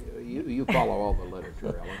 You follow all the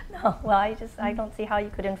literature, Ellen. No, well, I don't see how you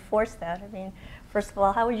could enforce that. I mean, first of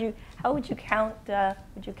all, how would you count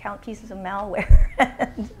pieces of malware?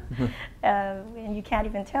 And you can't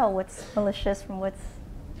even tell what's malicious from what's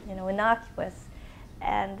innocuous.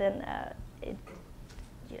 And then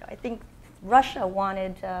I think Russia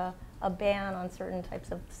wanted a ban on certain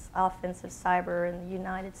types of offensive cyber, and the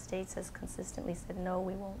United States has consistently said, no,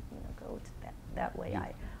 we won't go to that way.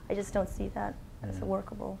 I just don't see that as a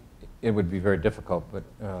workable. It would be very difficult, but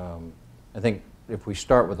I think if we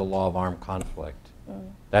start with the law of armed conflict,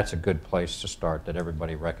 that's a good place to start that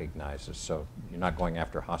everybody recognizes. So you're not going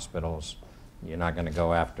after hospitals, you're not going to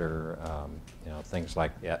go after things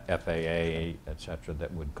like FAA, et cetera,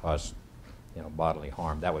 that would cause bodily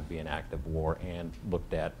harm. That would be an act of war and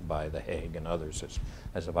looked at by The Hague and others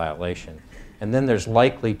as a violation. And then there's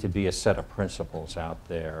likely to be a set of principles out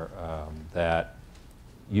there that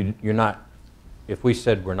you're not, if we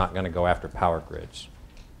said we're not going to go after power grids,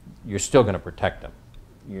 you're still going to protect them.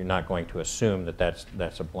 You're not going to assume that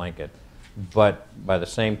that's a blanket. But by the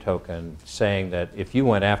same token, saying that if you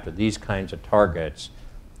went after these kinds of targets,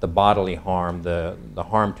 the bodily harm, the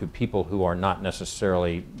harm to people who are not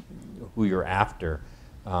necessarily who you're after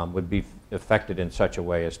would be affected in such a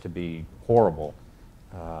way as to be horrible.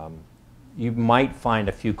 You might find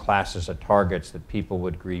a few classes of targets that people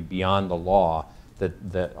would agree beyond the law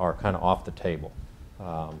that are kind of off the table.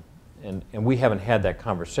 And we haven't had that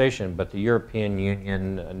conversation, but the European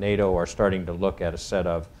Union, NATO are starting to look at a set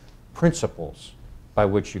of principles by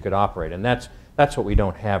which you could operate. And that's what we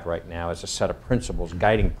don't have right now, is a set of principles,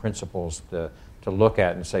 guiding principles to look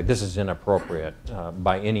at and say this is inappropriate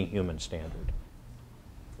by any human standard.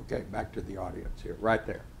 Okay, back to the audience here, right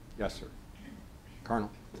there. Yes, sir. Colonel.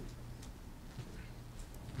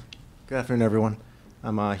 Good afternoon, everyone.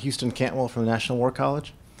 I'm Houston Cantwell from the National War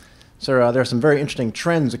College. Sir, there are some very interesting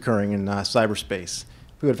trends occurring in cyberspace.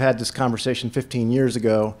 If we would have had this conversation 15 years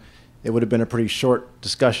ago, it would have been a pretty short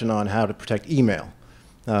discussion on how to protect email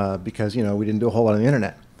because, we didn't do a whole lot on the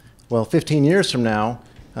internet. Well, 15 years from now,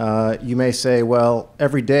 you may say, well,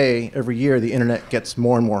 every day, every year, the internet gets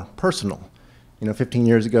more and more personal. 15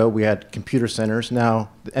 years ago, we had computer centers now,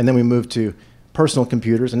 and then we moved to personal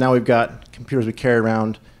computers, and now we've got computers we carry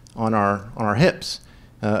around on our hips.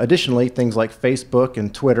 Additionally, things like Facebook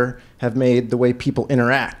and Twitter have made the way people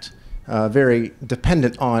interact very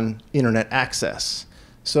dependent on internet access.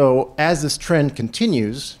 So as this trend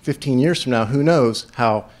continues, 15 years from now, who knows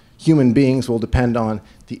how human beings will depend on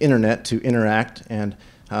the internet to interact and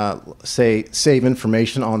say save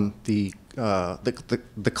information on the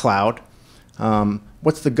cloud.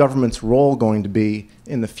 What's the government's role going to be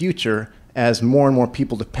in the future as more and more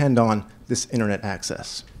people depend on this internet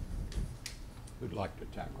access? Who'd like to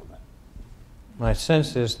tackle that? My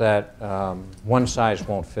sense is that one size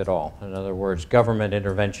won't fit all. In other words, government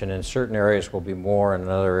intervention in certain areas will be more and in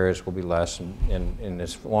other areas will be less, and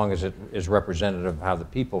as long as it is representative of how the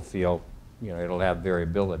people feel, it'll have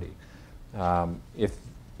variability.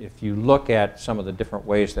 If you look at some of the different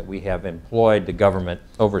ways that we have employed the government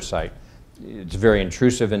oversight, it's very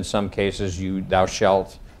intrusive in some cases, thou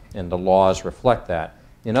shalt, and the laws reflect that.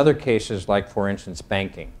 In other cases, like for instance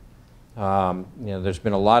banking, there's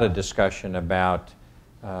been a lot of discussion about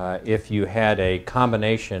if you had a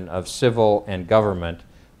combination of civil and government,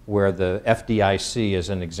 where the FDIC, as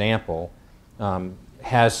an example,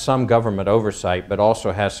 has some government oversight but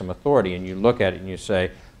also has some authority, and you look at it and you say,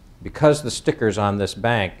 because the sticker's on this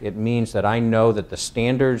bank, it means that I know that the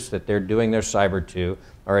standards that they're doing their cyber to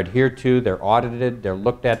are adhered to, they're audited, they're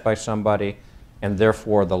looked at by somebody, and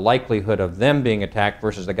therefore the likelihood of them being attacked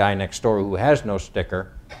versus the guy next door who has no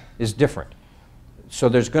sticker is different. So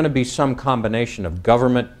there's going to be some combination of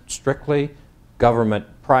government strictly, government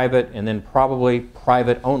private, and then probably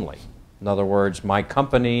private only. In other words, my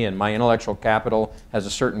company and my intellectual capital has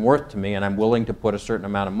a certain worth to me, and I'm willing to put a certain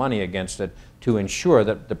amount of money against it to ensure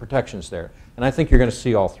that the protection's there. And I think you're going to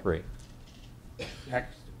see all three.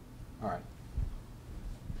 Next. All right.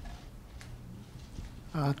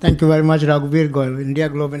 Thank you very much, Raghuveer Goyal, India,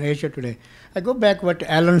 Globe, and Asia Today. I go back what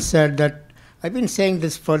Alan said, that I've been saying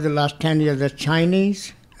this for the last 10 years, that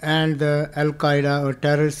Chinese and the Al-Qaeda or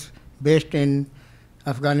terrorists based in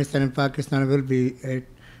Afghanistan and Pakistan will be a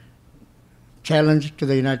challenge to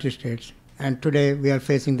the United States. And today we are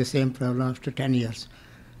facing the same problem after 10 years.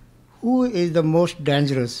 Who is the most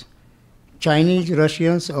dangerous, Chinese,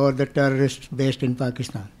 Russians, or the terrorists based in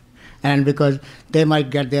Pakistan? And because they might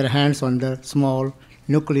get their hands on the small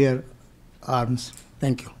nuclear arms.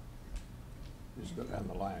 Thank you. Just go down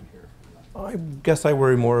the line here. I guess I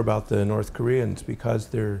worry more about the North Koreans because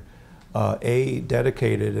they're A,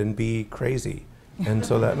 dedicated, and B, crazy. And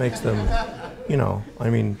so that makes them,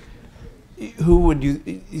 who would you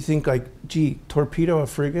think, like, gee, torpedo a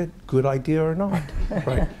frigate, good idea or not,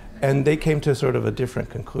 right? And they came to sort of a different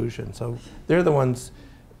conclusion. So they're the ones,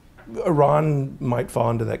 Iran might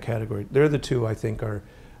fall into that category. They're the two I think are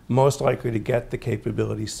most likely to get the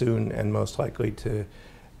capability soon and most likely to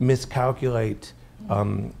miscalculate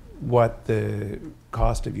what the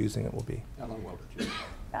cost of using it will be. Ellen, what would you?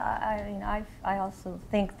 I mean, I also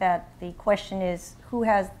think that the question is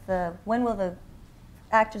when will the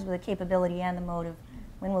actors with the capability and the motive,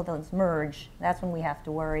 when will those merge? That's when we have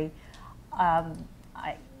to worry. I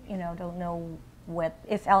don't know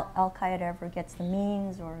if Al-Qaeda ever gets the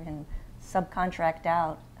means or can subcontract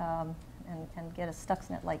out and get a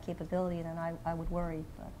Stuxnet-like capability, then I would worry.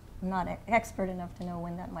 But I'm not expert enough to know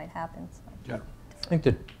when that might happen. So. I think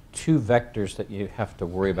the two vectors that you have to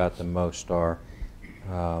worry about the most are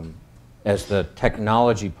as the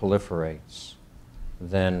technology proliferates,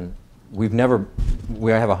 then we have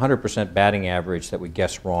a 100% batting average that we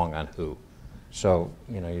guess wrong on who. So,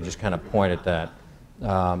 you just kind of point at that.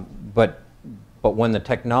 But when the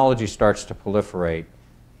technology starts to proliferate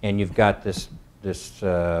and you've got this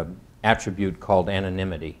attribute called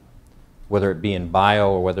anonymity, whether it be in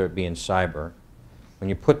bio or whether it be in cyber, when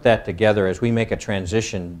you put that together, as we make a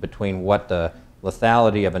transition between what the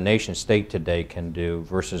lethality of a nation state today can do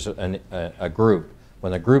versus a group,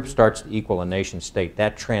 when the group starts to equal a nation state,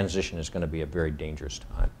 that transition is going to be a very dangerous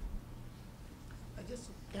time.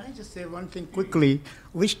 Can I just say one thing quickly?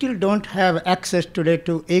 We still don't have access today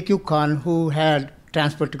to AQCon, who had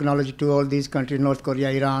transport technology to all these countries, North Korea,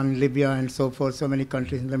 Iran, Libya, and so forth, so many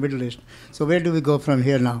countries in the Middle East. So where do we go from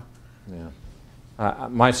here now? Yeah.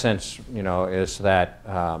 My sense, is that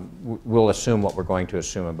we'll assume what we're going to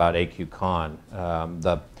assume about AQ Khan.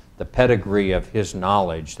 The pedigree of his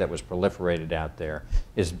knowledge that was proliferated out there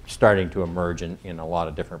is starting to emerge in a lot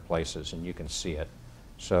of different places, and you can see it.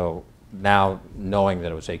 So now knowing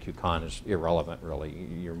that it was AQ Khan is irrelevant, really.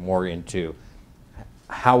 You're more into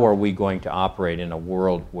how are we going to operate in a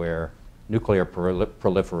world where nuclear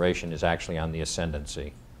proliferation is actually on the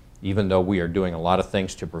ascendancy. Even though we are doing a lot of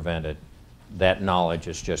things to prevent it, that knowledge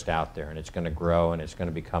is just out there, and it's going to grow, and it's going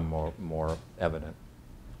to become more evident.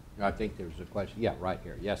 I think there's a question. Yeah, right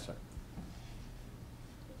here. Yes, sir.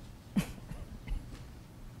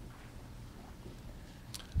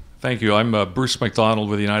 Thank you. I'm Bruce McDonald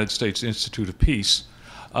with the United States Institute of Peace.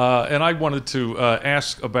 And I wanted to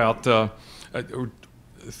ask about,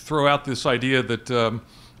 throw out this idea that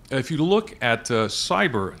if you look at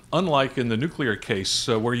cyber, unlike in the nuclear case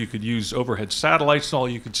where you could use overhead satellites and all,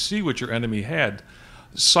 you could see what your enemy had.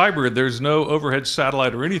 Cyber, there's no overhead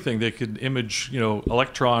satellite or anything that could image,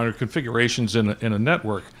 electron or configurations in a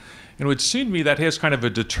network. And it would seem to me that has kind of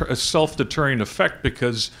a self-deterring effect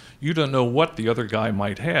because you don't know what the other guy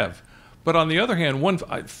might have. But on the other hand,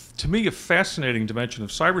 to me, a fascinating dimension of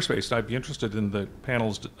cyberspace, and I'd be interested in the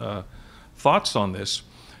panel's thoughts on this,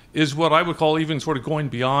 is what I would call even sort of going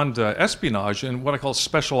beyond espionage and what I call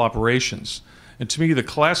special operations. And to me, the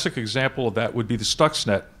classic example of that would be the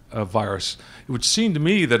Stuxnet virus. It would seem to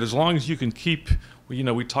me that as long as you can keep, we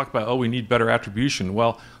talk about, oh, we need better attribution.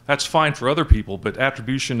 Well, that's fine for other people, but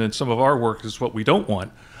attribution in some of our work is what we don't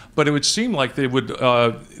want. But it would seem like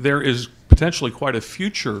there is potentially quite a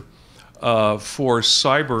future for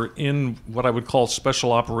cyber in what I would call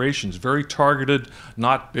special operations, very targeted,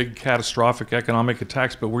 not big catastrophic economic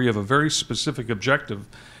attacks, but where you have a very specific objective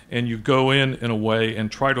and you go in a way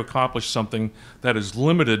and try to accomplish something that is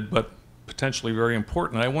limited but potentially very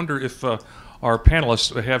important. I wonder if our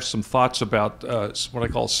panelists have some thoughts about what I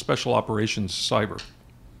call special operations cyber.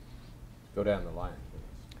 Go down the line.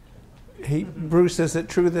 Hey, Bruce, is it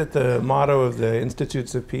true that the motto of the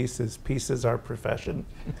Institutes of Peace is "Peace is our profession"?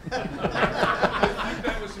 I think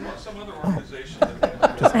that was some other organization.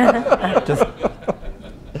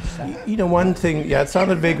 One thing. Yeah, it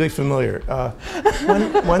sounded vaguely familiar.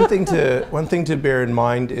 One thing to bear in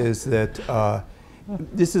mind is that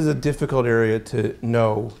this is a difficult area to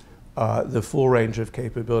know the full range of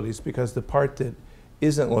capabilities, because the part that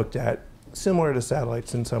isn't looked at, similar to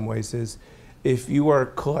satellites in some ways, is if you are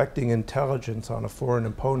collecting intelligence on a foreign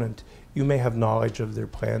opponent, you may have knowledge of their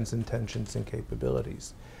plans, intentions, and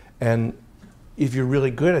capabilities. And if you're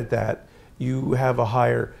really good at that, you have a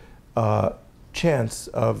higher chance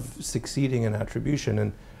of succeeding in attribution.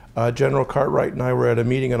 And General Cartwright and I were at a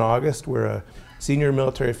meeting in August where a senior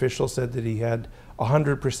military official said that he had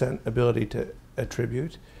 100% ability to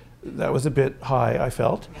attribute. That was a bit high, I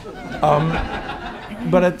felt.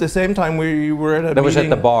 But at the same time, we were at a meeting. That was at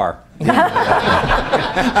the bar. we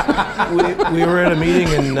were at a meeting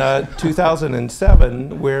in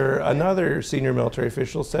 2007 where another senior military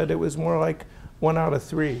official said it was more like 1 out of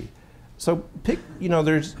 3. So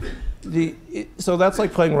so that's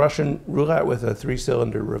like playing Russian roulette with a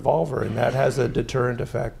 3-cylinder revolver, and that has a deterrent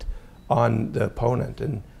effect on the opponent.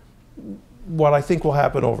 And what I think will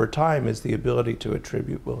happen over time is the ability to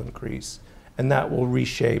attribute will increase, and that will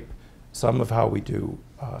reshape some of how we do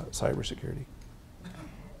cybersecurity.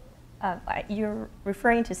 You're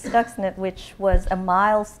referring to Stuxnet, which was a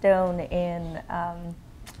milestone in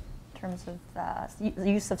terms of the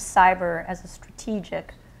use of cyber as a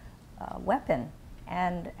strategic weapon,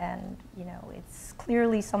 and you know, it's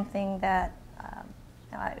clearly something that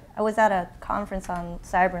I was at a conference on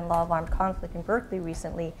cyber and law of armed conflict in Berkeley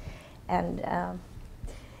recently, and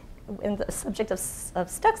the subject of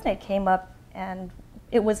Stuxnet came up, and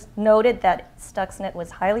it was noted that Stuxnet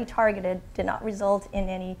was highly targeted, did not result in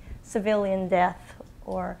any civilian death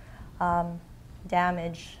or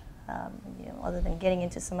damage, you know, other than getting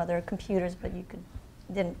into some other computers, but you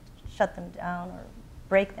didn't shut them down or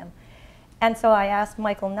break them. And so I asked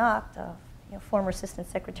Michael Nacht, you know, former Assistant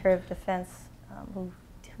Secretary of Defense, who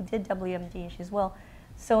did WMD issues well.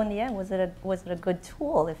 So in the end, was it a good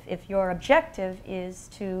tool? If your objective is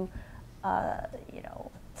to, you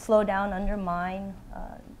know, slow down, undermine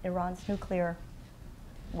Iran's nuclear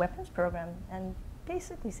weapons program, and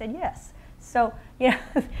basically said yes. So, you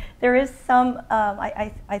know, there is some,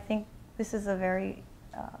 I think this is a very,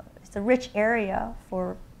 it's a rich area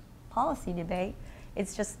for policy debate.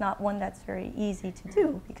 It's just not one that's very easy to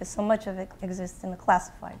do because so much of it exists in the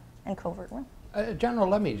classified and covert realm. General,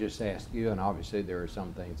 let me just ask you, and obviously there are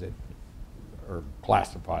some things that are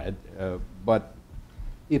classified, but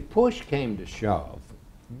if push came to shove,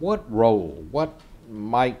 what role, what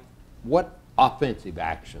offensive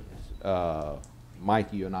actions might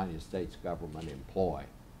the United States government employ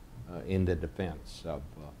in the defense of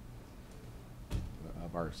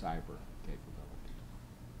our cyber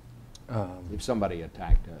capabilities? If somebody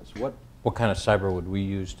attacked us, What kind of cyber would we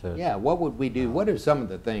use to? Yeah, what would we do? What are some of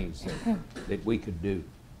the things that we could do?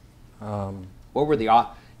 What were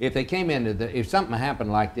if they came into if something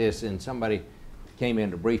happened like this and somebody came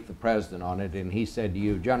in to brief the president on it and he said to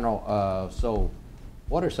you, General, so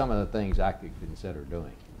what are some of the things I could consider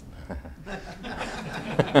doing?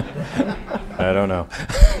 I don't know.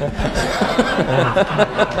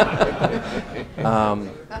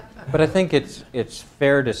 But I think it's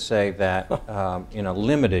fair to say that in a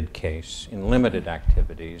limited case, in limited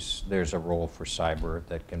activities, there's a role for cyber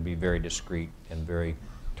that can be very discreet and very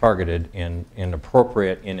targeted and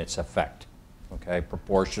appropriate in its effect, okay,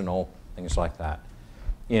 proportional, things like that.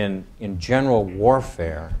 In general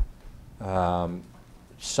warfare,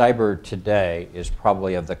 cyber today is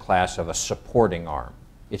probably of the class of a supporting arm.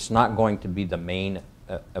 It's not going to be the main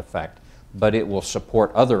effect, but it will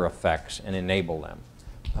support other effects and enable them.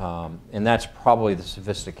 And that's probably the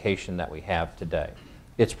sophistication that we have today.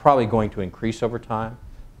 It's probably going to increase over time,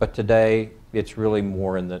 but today it's really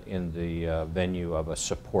more in the venue of a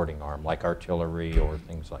supporting arm, like artillery or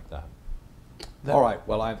things like that. All right.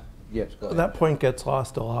 Well, yes. Go ahead. That point gets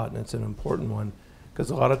lost a lot, and it's an important one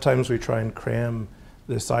because a lot of times we try and cram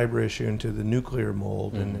the cyber issue into the nuclear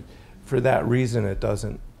mold, and for that reason it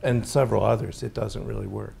doesn't, and several others, it doesn't really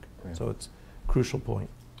work. Yeah. So it's a crucial point.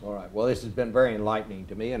 All right. Well, this has been very enlightening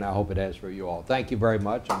to me, and I hope it has for you all. Thank you very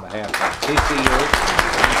much on behalf of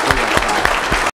CCU.